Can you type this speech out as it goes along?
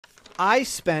I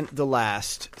spent the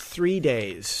last 3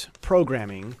 days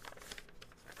programming.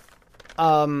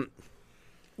 Well,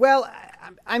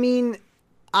 I mean,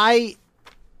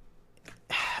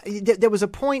 there was a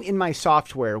point in my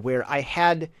software where I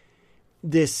had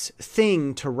this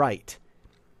thing to write,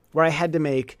 where I had to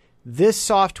make this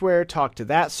software talk to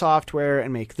that software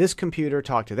and make this computer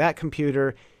talk to that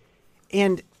computer.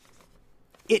 And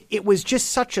it was just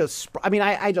such a, I mean,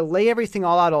 I had to lay everything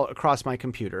all out across my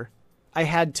computer. I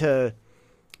had to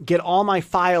get all my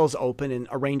files open and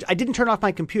arrange. I didn't turn off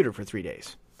my computer for 3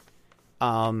 days.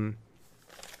 Well,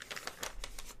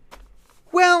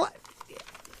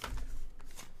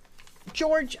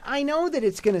 George, I know that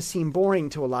it's going to seem boring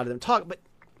to a lot of them but,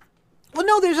 well,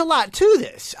 no, there's a lot to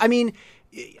this. I mean,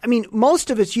 most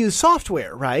of us use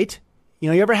software, right? You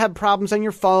know, you ever have problems on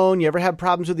your phone? You ever have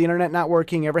problems with the internet not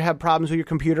working? You ever have problems with your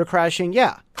computer crashing?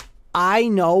 Yeah, I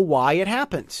know why it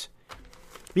happens.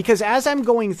 Because as I'm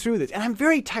going through this, and I'm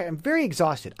very tired, I'm very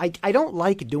exhausted. I don't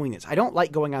like doing this. I don't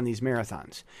like going on these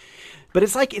marathons. But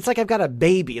it's like I've got a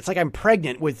baby. It's like I'm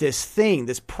pregnant with this thing,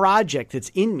 this project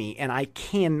that's in me, and I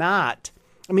cannot.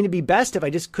 I mean, it'd be best if I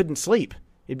just couldn't sleep.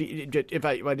 If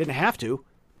I didn't have to.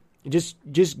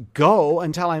 Just go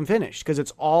until I'm finished, because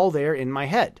it's all there in my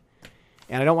head.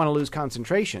 And I don't want to lose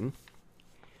concentration.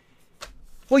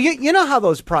 Well, you know how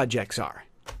those projects are.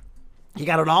 You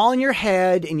got it all in your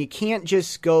head, and you can't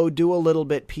just go do a little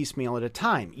bit piecemeal at a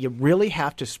time. You really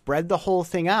have to spread the whole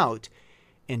thing out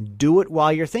and do it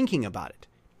while you're thinking about it.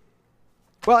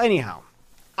 Well, anyhow,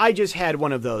 I just had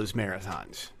one of those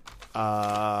marathons.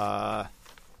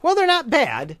 Well, they're not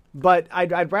bad, but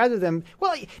I'd rather them.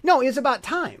 Well, no, it's about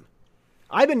time.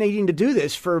 I've been needing to do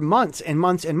this for months and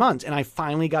months and months, and I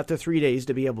finally got the 3 days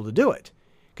to be able to do it.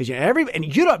 Because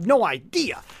and you have no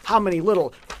idea how many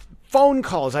little phone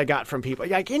calls I got from people.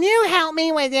 Like, can you help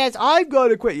me with this? I've got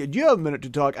to quit. Do you have a minute to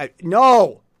talk?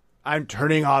 No, I'm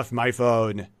turning off my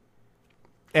phone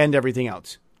and everything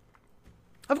else.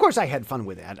 Of course, I had fun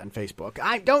with that on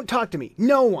Facebook. Don't talk to me.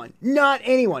 No one, not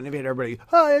anyone. I mean, everybody,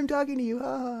 hi, I'm talking to you.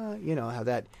 You know how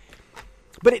that.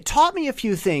 But it taught me a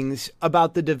few things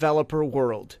about the developer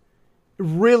world.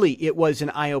 Really, it was an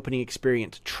eye-opening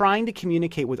experience. Trying to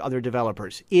communicate with other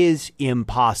developers is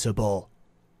impossible.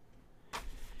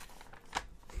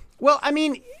 Well, I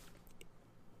mean,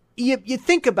 you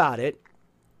think about it.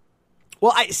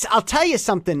 Well, I'll tell you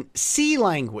something. C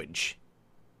language,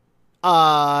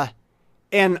 and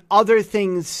other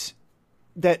things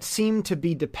that seem to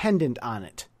be dependent on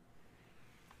it.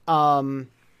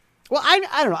 Well, I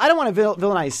don't know. I don't want to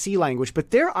villainize C language, but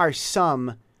there are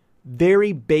some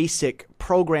very basic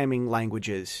programming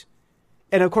languages.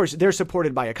 And of course, they're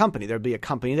supported by a company. There'll be a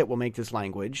company that will make this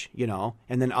language, you know,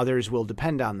 and then others will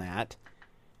depend on that.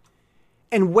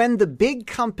 And when the big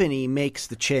company makes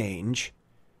the change,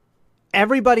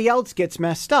 everybody else gets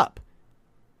messed up.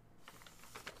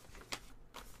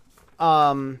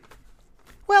 Well,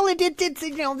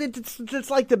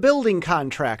 it's like the building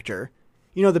contractor,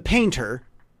 you know, the painter,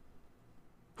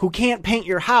 who can't paint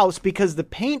your house because the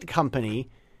paint company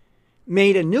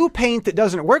made a new paint that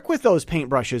doesn't work with those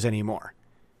paintbrushes anymore.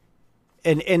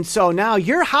 And so now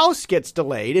your house gets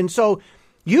delayed. And so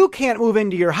you can't move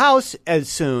into your house as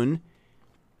soon.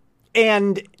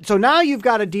 And so now you've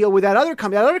got to deal with that other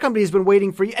company. That other company has been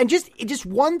waiting for you. And just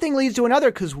one thing leads to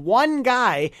another because one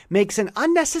guy makes an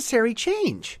unnecessary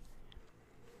change.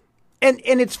 And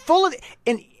it's full of,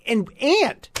 and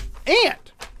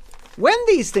when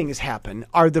these things happen,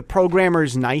 are the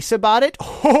programmers nice about it?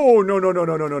 Oh, no.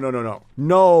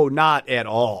 No, not at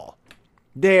all.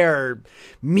 They're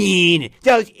mean.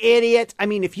 Those idiots. I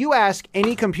mean, if you ask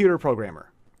any computer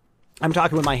programmer, I'm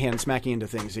talking with my hand smacking into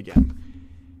things again.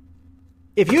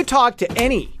 If you talk to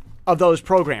any of those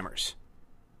programmers,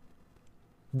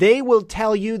 they will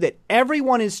tell you that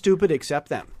everyone is stupid except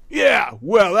them. Yeah,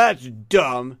 well, that's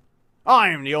dumb. I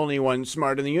am the only one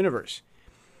smart in the universe.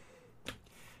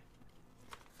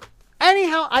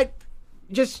 Anyhow, I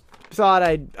just thought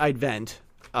I'd vent.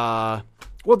 Well,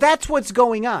 that's what's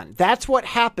going on. That's what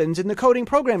happens in the coding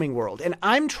programming world. And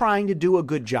I'm trying to do a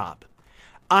good job.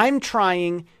 I'm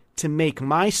trying to make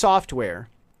my software.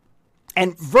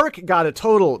 And Verk got a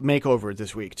total makeover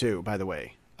this week, too, by the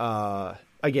way.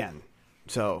 Again.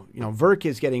 So, you know, Verk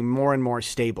is getting more and more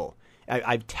stable.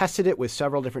 I've tested it with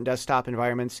several different desktop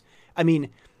environments. I mean,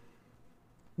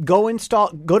 go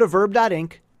to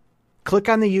verb.inc, click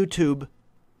on the YouTube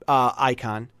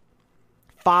icon,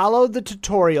 follow the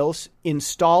tutorials,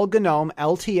 install GNOME.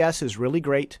 LTS is really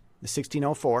great, the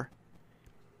 1604.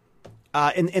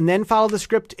 And then follow the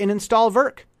script and install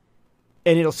Verk.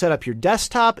 And it'll set up your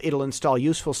desktop. It'll install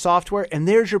useful software. And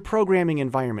there's your programming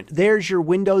environment. There's your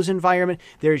Windows environment.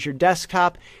 There's your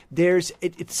desktop.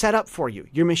 It's set up for you.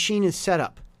 Your machine is set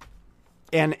up.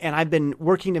 And I've been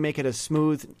working to make it a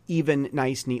smooth, even,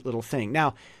 nice, neat little thing.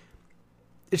 Now,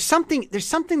 there's something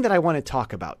that I want to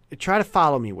talk about. Try to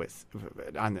follow me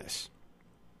on this.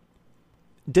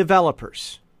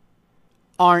 Developers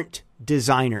aren't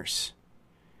designers.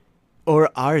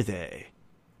 Or are they?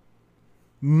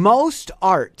 Most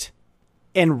art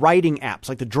and writing apps,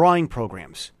 like the drawing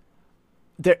programs,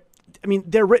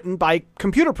 they're written by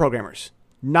computer programmers,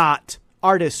 not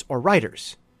artists or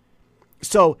writers.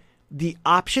 So the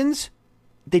options,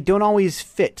 they don't always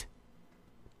fit.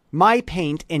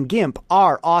 MyPaint and GIMP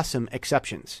are awesome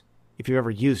exceptions. If you've ever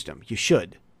used them, you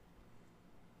should.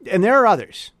 And there are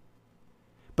others.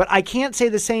 But I can't say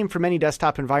the same for many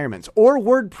desktop environments, or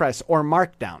WordPress or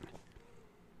Markdown.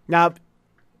 Now,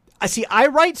 I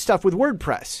write stuff with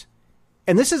WordPress,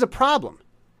 and this is a problem.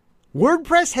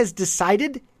 WordPress has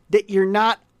decided that you're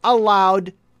not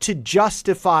allowed to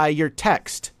justify your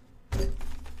text.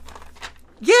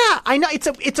 Yeah, I know.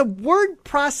 It's a word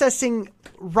processing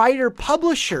writer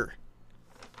publisher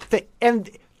thing. And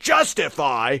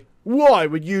justify? Why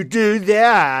would you do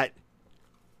that?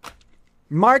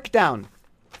 Markdown.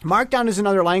 Markdown is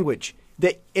another language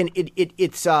that, and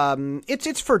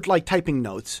it's for like typing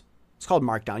notes. It's called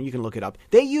Markdown. You can look it up.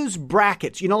 They use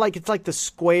brackets. It's like the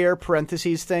square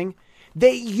parentheses thing.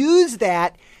 They use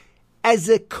that as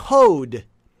a code.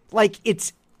 Like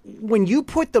it's when you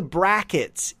put the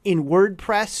brackets in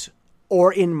WordPress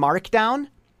or in Markdown,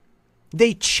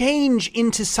 they change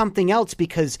into something else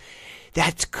because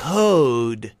that's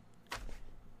code.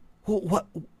 What?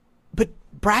 But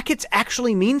brackets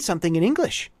actually mean something in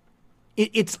English.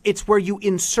 It's where you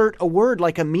insert a word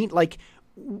like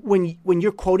when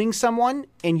you're quoting someone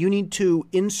and you need to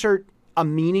insert a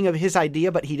meaning of his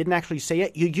idea, but he didn't actually say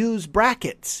it, you use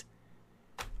brackets.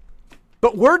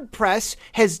 But WordPress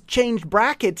has changed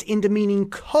brackets into meaning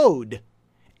code,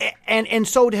 and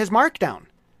so has Markdown.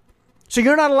 So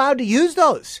you're not allowed to use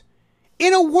those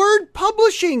in a word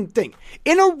publishing thing,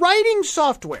 in a writing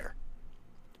software.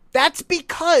 That's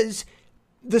because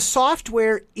the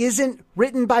software isn't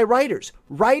written by writers.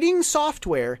 Writing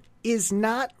software is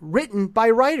not written by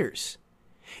writers.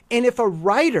 And if a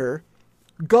writer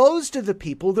goes to the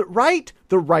people that write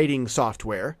the writing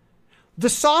software,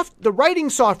 the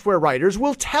writing software writers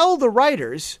will tell the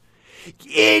writers,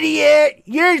 "Idiot,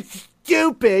 you're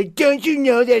stupid. Don't you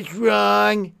know that's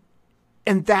wrong?"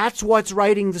 And that's what's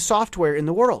writing the software in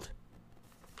the world.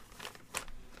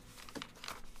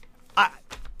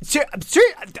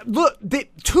 Look, the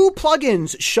 2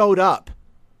 plugins showed up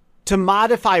to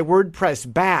modify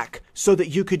WordPress back so that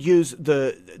you could use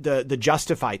the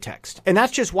justify text. And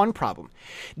that's just one problem.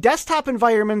 Desktop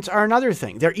environments are another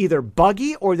thing. They're either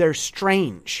buggy or they're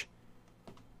strange.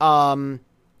 When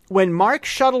Mark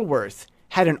Shuttleworth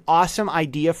had an awesome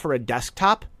idea for a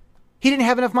desktop, he didn't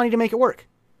have enough money to make it work.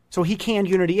 So he canned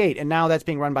Unity 8, and now that's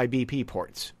being run by BP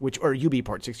ports, or UB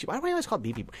ports. Why do I always call it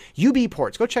BP? UB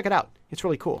ports. Go check it out. It's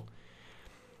really cool.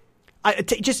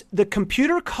 Just the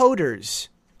computer coders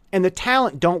and the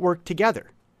talent don't work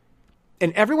together.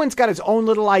 And everyone's got his own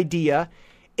little idea.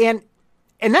 And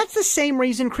that's the same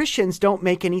reason Christians don't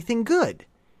make anything good.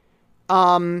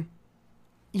 The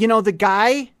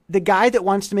guy that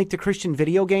wants to make the Christian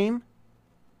video game,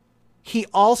 he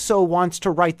also wants to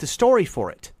write the story for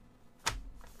it.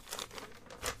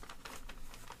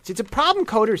 It's a problem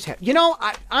coders have.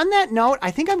 On that note, I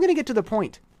think I'm going to get to the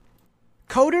point.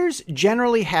 Coders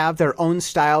generally have their own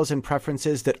styles and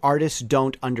preferences that artists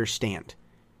don't understand.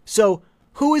 So,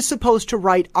 who is supposed to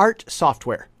write art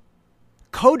software?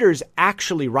 Coders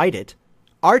actually write it.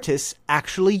 Artists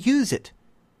actually use it.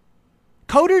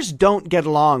 Coders don't get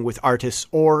along with artists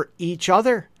or each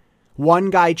other. One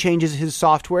guy changes his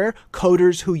software.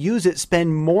 Coders who use it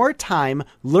spend more time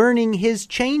learning his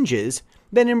changes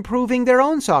than improving their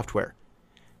own software.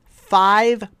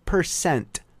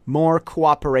 5% more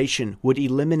cooperation would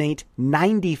eliminate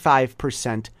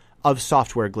 95% of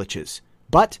software glitches.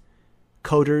 But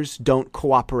coders don't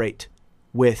cooperate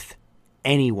with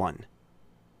anyone.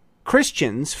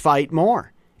 Christians fight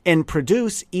more and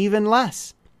produce even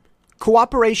less.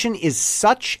 Cooperation is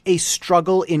such a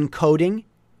struggle in coding.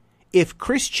 If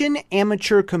Christian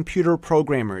amateur computer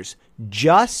programmers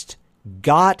just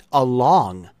got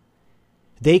along,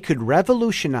 they could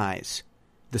revolutionize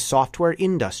the software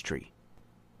industry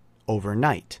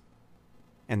overnight.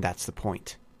 And that's the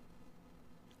point.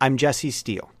 I'm Jesse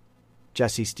Steele,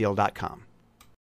 jessesteele.com.